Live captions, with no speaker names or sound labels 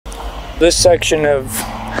This section of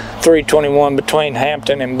 321 between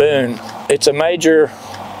Hampton and Boone, it's a major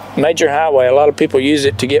highway. A lot of people use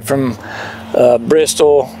it to get from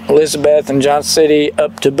Bristol, Elizabeth, and Johnson City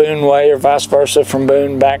up to Boone Way, or vice versa from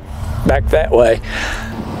Boone back that way.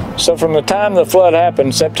 So from the time the flood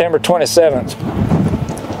happened, September 27th,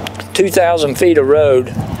 2,000 feet of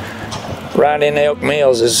road right in Elk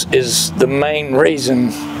Mills is the main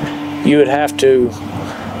reason you would have to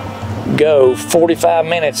go 45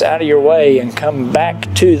 minutes out of your way and come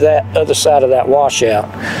back to that other side of that washout.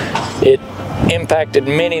 It impacted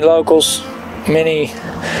many locals, many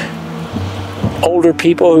older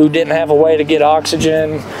people who didn't have a way to get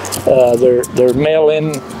oxygen, their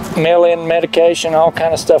mail-in medication, all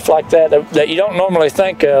kind of stuff like that you don't normally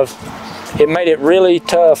think of. It made it really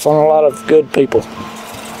tough on a lot of good people.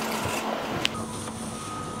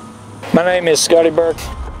 My name is Scotty Burke,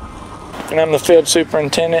 and I'm the field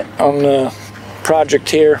superintendent on the project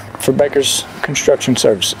here for Baker's Construction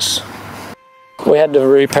Services. We had to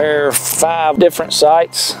repair 5 different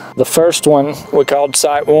sites. The first one we called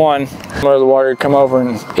Site 1, where the water would come over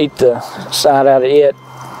and eat the side out of it.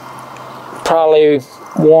 Probably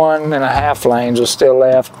 1.5 lanes was still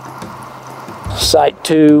left. Site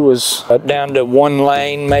 2 was down to 1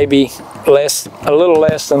 lane, maybe a little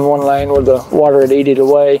less than 1 lane, where the water had eaten it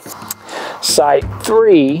away. Site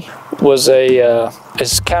 3 was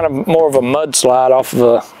it's kind of more of a mudslide off of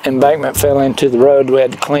an embankment, fell into the road we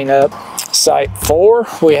had to clean up. Site 4,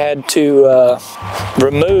 we had to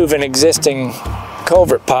remove an existing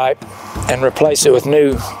culvert pipe and replace it with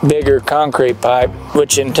new, bigger concrete pipe,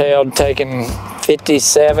 which entailed taking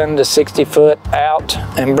 57 to 60 foot out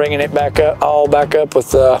and bringing it back up, all back up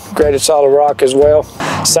with graded solid rock as well.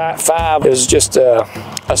 Site 5 is just a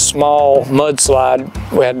small mudslide.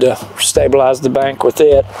 We had to stabilize the bank with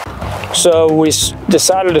it. So we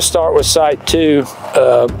decided to start with Site 2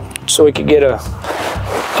 so we could get a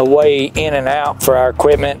way in and out for our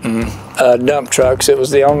equipment and dump trucks. It was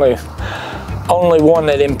the only one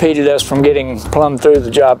that impeded us from getting plumb through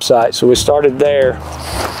the job site, so we started there.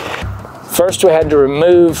 First, we had to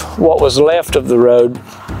remove what was left of the road,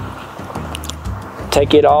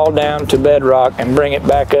 take it all down to bedrock, and bring it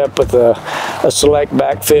back up with a select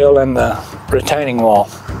backfill and the retaining wall.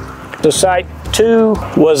 The Site 2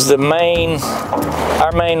 was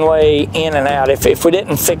our main way in and out. If we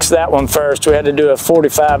didn't fix that one first, we had to do a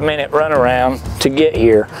 45-minute runaround to get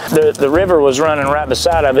here. The river was running right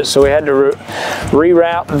beside of it, so we had to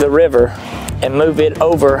reroute the river and move it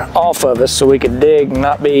over off of us so we could dig and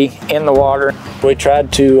not be in the water. We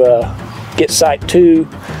tried to get Site 2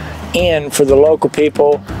 in for the local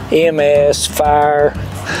people, EMS, fire,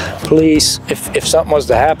 police. If something was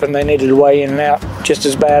to happen, they needed a way in and out just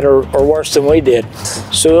as bad or worse than we did.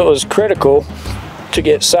 So it was critical to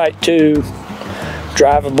get Site 2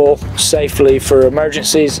 drivable safely for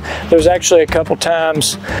emergencies. There was actually a couple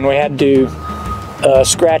times when we had to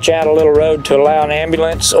scratch out a little road to allow an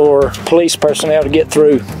ambulance or police personnel to get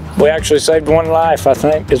through. We actually saved 1 life, I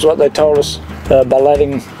think, is what they told us, by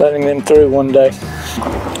letting them through one day.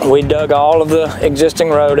 We dug all of the existing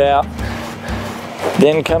road out.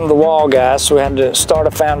 Then come the wall guys, so we had to start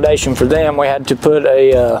a foundation for them. We had to put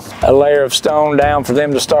a layer of stone down for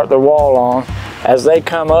them to start their wall on. As they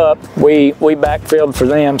come up, we backfilled for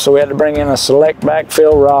them, so we had to bring in a select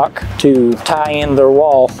backfill rock to tie in their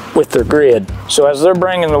wall with their grid. So as they're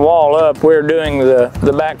bringing the wall up, we're doing the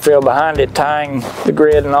backfill behind it, tying the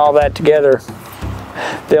grid and all that together.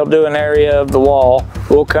 They'll do an area of the wall.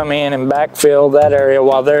 We'll come in and backfill that area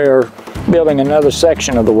while they're building another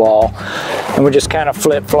section of the wall. And we just kind of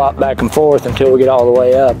flip-flop back and forth until we get all the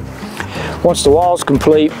way up. Once the wall's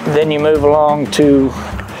complete, then you move along to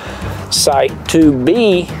Site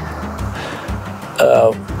 2B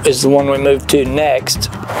is the one we moved to next.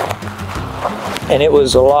 And it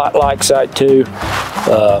was a lot like Site 2,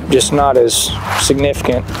 just not as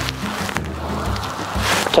significant.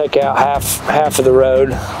 Take out half of the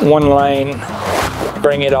road, 1 lane,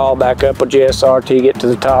 bring it all back up with GSR till you get to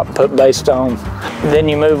the top, put base stone. Then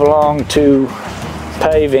you move along to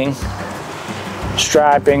paving,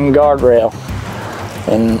 striping, guardrail.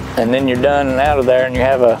 And then you're done and out of there, and you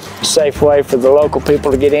have a safe way for the local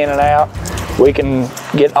people to get in and out. We can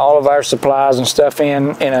get all of our supplies and stuff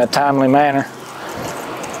in a timely manner,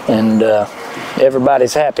 and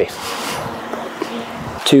everybody's happy.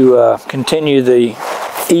 To continue the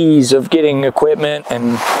ease of getting equipment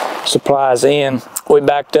and supplies in, we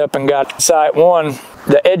backed up and got to site 1.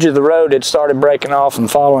 The edge of the road had started breaking off and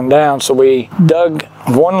falling down, so we dug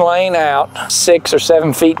 1 lane out 6 or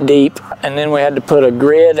 7 feet deep, and then we had to put a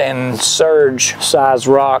grid and surge size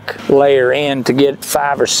rock layer in to get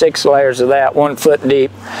 5 or 6 layers of that 1 foot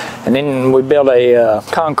deep, and then we built a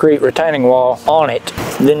concrete retaining wall on it.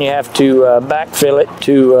 Then you have to backfill it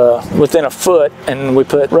to within a foot, and we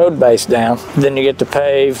put road base down. Then you get to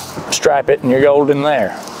pave, stripe it, and you're golden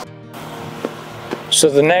there. So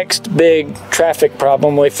the next big traffic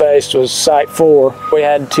problem we faced was site 4. We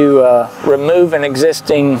had to remove an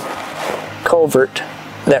existing culvert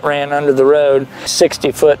that ran under the road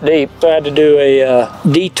 60 foot deep. So I had to do a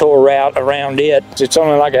detour route around it. It's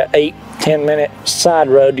only like a 8-10 minute side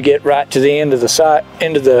road to get right to the end of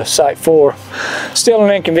the site 4. Still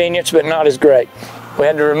an inconvenience, but not as great. We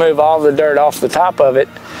had to remove all the dirt off the top of it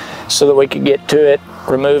so that we could get to it,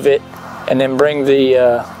 remove it, and then bring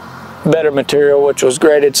the better material, which was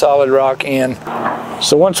graded solid rock, in.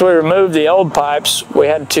 So once we removed the old pipes, we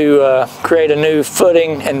had to create a new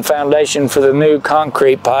footing and foundation for the new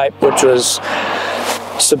concrete pipe, which was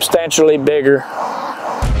substantially bigger.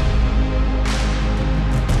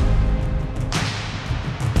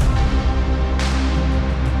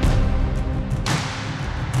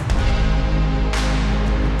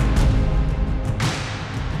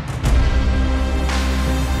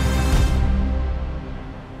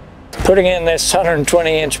 Putting in this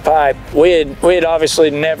 120-inch pipe, we had obviously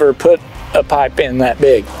never put a pipe in that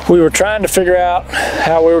big. We were trying to figure out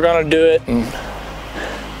how we were going to do it, and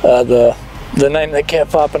the name that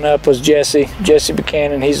kept popping up was Jesse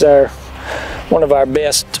Buchanan. He's one of our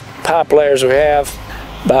best pipe layers we have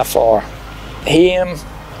by far. Him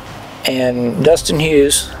and Dustin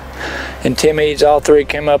Hughes and Tim Eads, all 3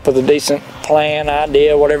 came up with a decent plan,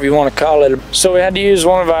 idea, whatever you want to call it. So we had to use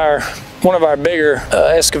one of our bigger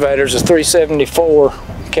excavators, a 374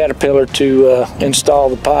 Caterpillar, to install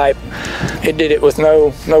the pipe. It did it with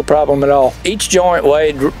no problem at all. Each joint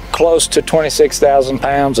weighed close to 26,000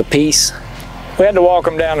 pounds a piece. We had to walk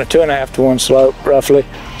them down a 2.5 to 1 slope, roughly.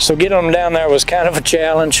 So getting them down there was kind of a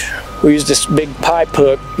challenge. We used this big pipe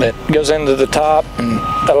hook that goes into the top and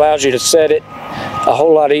allows you to set it a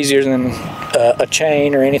whole lot easier than a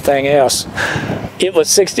chain or anything else. It was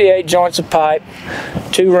 68 joints of pipe,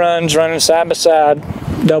 2 runs running side by side,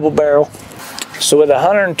 double barrel. So with a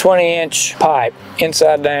 120-inch pipe,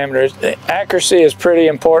 inside diameter, the accuracy is pretty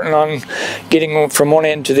important on getting from one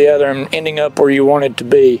end to the other and ending up where you want it to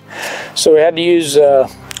be. So we had to use a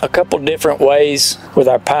couple different ways with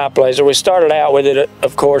our pipe laser. We started out with it,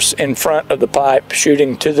 of course, in front of the pipe,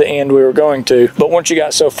 shooting to the end we were going to. But once you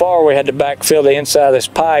got so far, we had to backfill the inside of this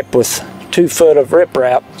pipe with 2 foot of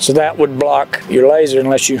riprap, so that would block your laser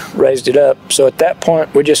unless you raised it up. So at that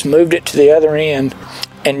point, we just moved it to the other end,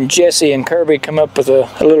 and Jesse and Kirby come up with a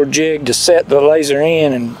little jig to set the laser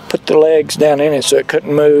in and put the legs down in it so it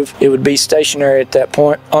couldn't move. It would be stationary at that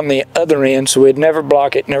point on the other end, so we'd never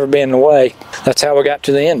block it, never be in the way. That's how we got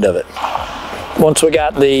to the end of it. Once we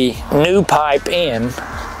got the new pipe in,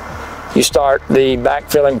 you start the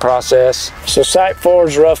backfilling process. So site 4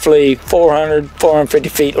 is roughly 450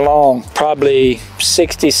 feet long, probably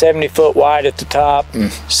 60-70 foot wide at the top,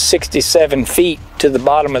 and 67 feet to the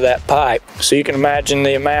bottom of that pipe. So you can imagine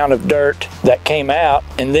the amount of dirt that came out,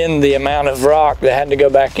 and then the amount of rock that had to go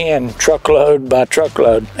back in, truckload by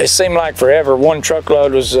truckload. It seemed like forever. 1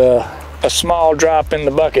 truckload was a small drop in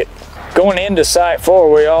the bucket. Going into site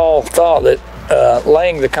 4, we all thought that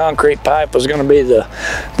laying the concrete pipe was going to be the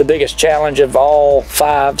biggest challenge of all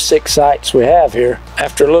 5-6 sites we have here.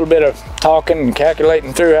 After a little bit of talking and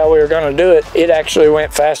calculating through how we were going to do it, it actually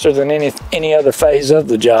went faster than any other phase of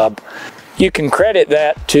the job. You can credit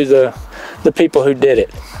that to the people who did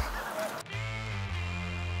it.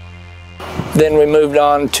 Then we moved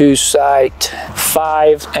on to site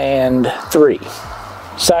 5 and 3.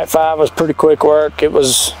 Site 5 was pretty quick work. It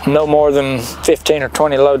was no more than 15 or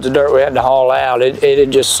 20 loads of dirt we had to haul out. It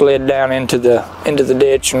had just slid down into the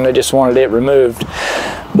ditch, and they just wanted it removed.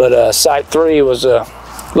 But site 3 was a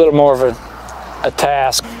little more of a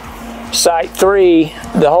task. Site 3,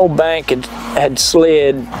 the whole bank had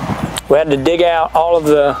slid. We had to dig out all of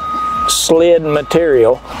the slid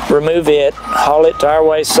material, remove it, haul it to our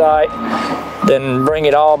waste site, then bring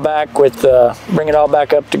it all back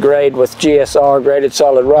up to grade with GSR, graded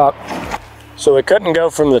solid rock. So we couldn't go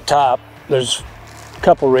from the top. There's a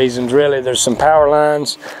couple reasons really. There's some power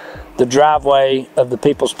lines. The driveway of the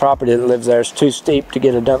people's property that lives there is too steep to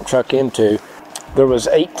get a dump truck into. There was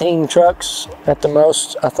 18 trucks at the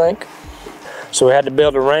most, I think. So we had to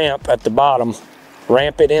build a ramp at the bottom,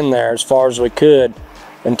 ramp it in there as far as we could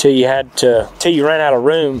until you ran out of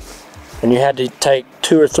room and you had to take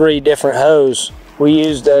 2 or 3 different hoses. We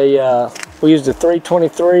used a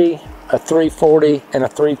 323, a 340, and a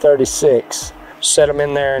 336. Set them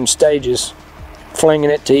in there in stages,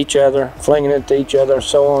 flinging it to each other,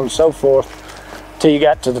 so on and so forth, till you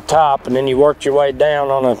got to the top, and then you worked your way down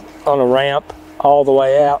on a ramp all the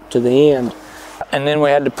way out to the end. And then we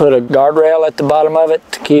had to put a guardrail at the bottom of it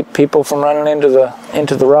to keep people from running into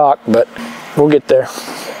the rock, but we'll get there.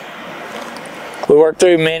 We worked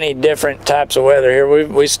through many different types of weather here. We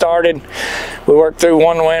worked through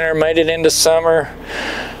one winter, made it into summer,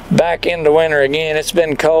 back into winter again. It's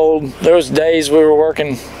been cold. There was days we were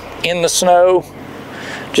working in the snow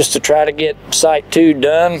just to try to get Site 2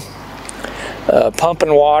 done,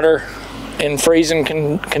 pumping water in freezing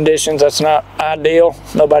conditions. That's not ideal.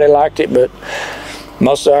 Nobody liked it, but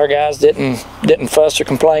most of our guys didn't fuss or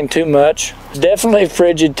complain too much. Definitely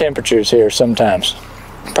frigid temperatures here sometimes.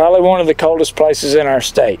 Probably one of the coldest places in our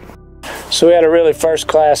state. So we had a really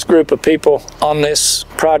first-class group of people on this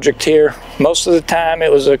project here. Most of the time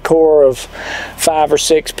it was a core of 5 or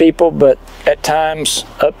 6 people, but at times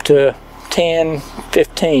up to 10,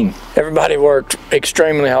 15. Everybody worked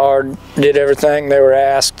extremely hard, did everything they were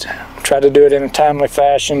asked, tried to do it in a timely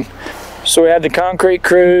fashion. So we had the concrete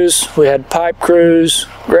crews, we had pipe crews,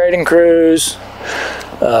 grading crews,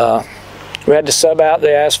 we had to sub out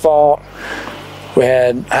the asphalt, we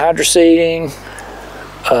had hydro seeding,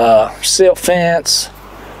 silt fence,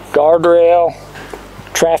 guardrail,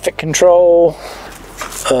 traffic control,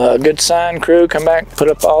 good sign crew come back, put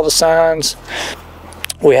up all the signs.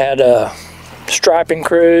 We had striping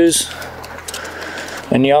crews,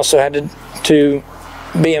 and you also had to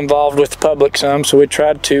be involved with the public some, so we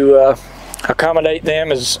tried to accommodate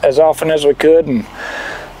them as often as we could, and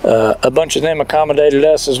a bunch of them accommodated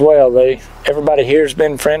us as well. Everybody here has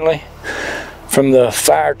been friendly. From the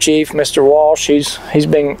fire chief, Mr. Walsh, he's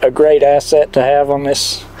been a great asset to have on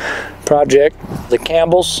this project. The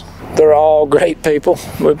Campbells, they're all great people.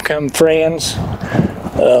 We've become friends,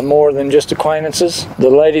 more than just acquaintances. The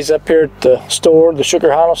ladies up here at the store, the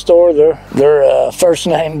Sugar Hollow store, they're first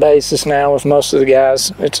name basis now with most of the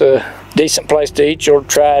guys. It's a decent place to eat. You'll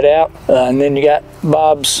try it out. And then you got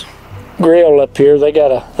Bob's Grill up here. They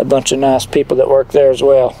got a bunch of nice people that work there as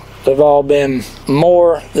well. They've all been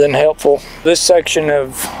more than helpful. This section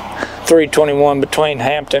of 321 between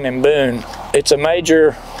Hampton and Boone, it's a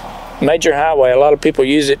major highway. A lot of people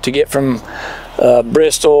use it to get from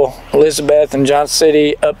Bristol, Elizabeth, and Johnson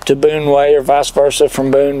City up to Boone Way, or vice versa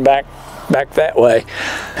from Boone back that way.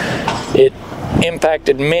 It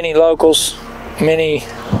impacted many locals, many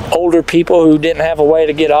older people who didn't have a way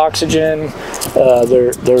to get oxygen,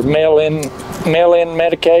 their mail-in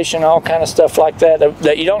medication, all kind of stuff like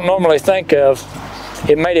that you don't normally think of.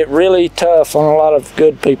 It made it really tough on a lot of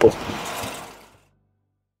good people.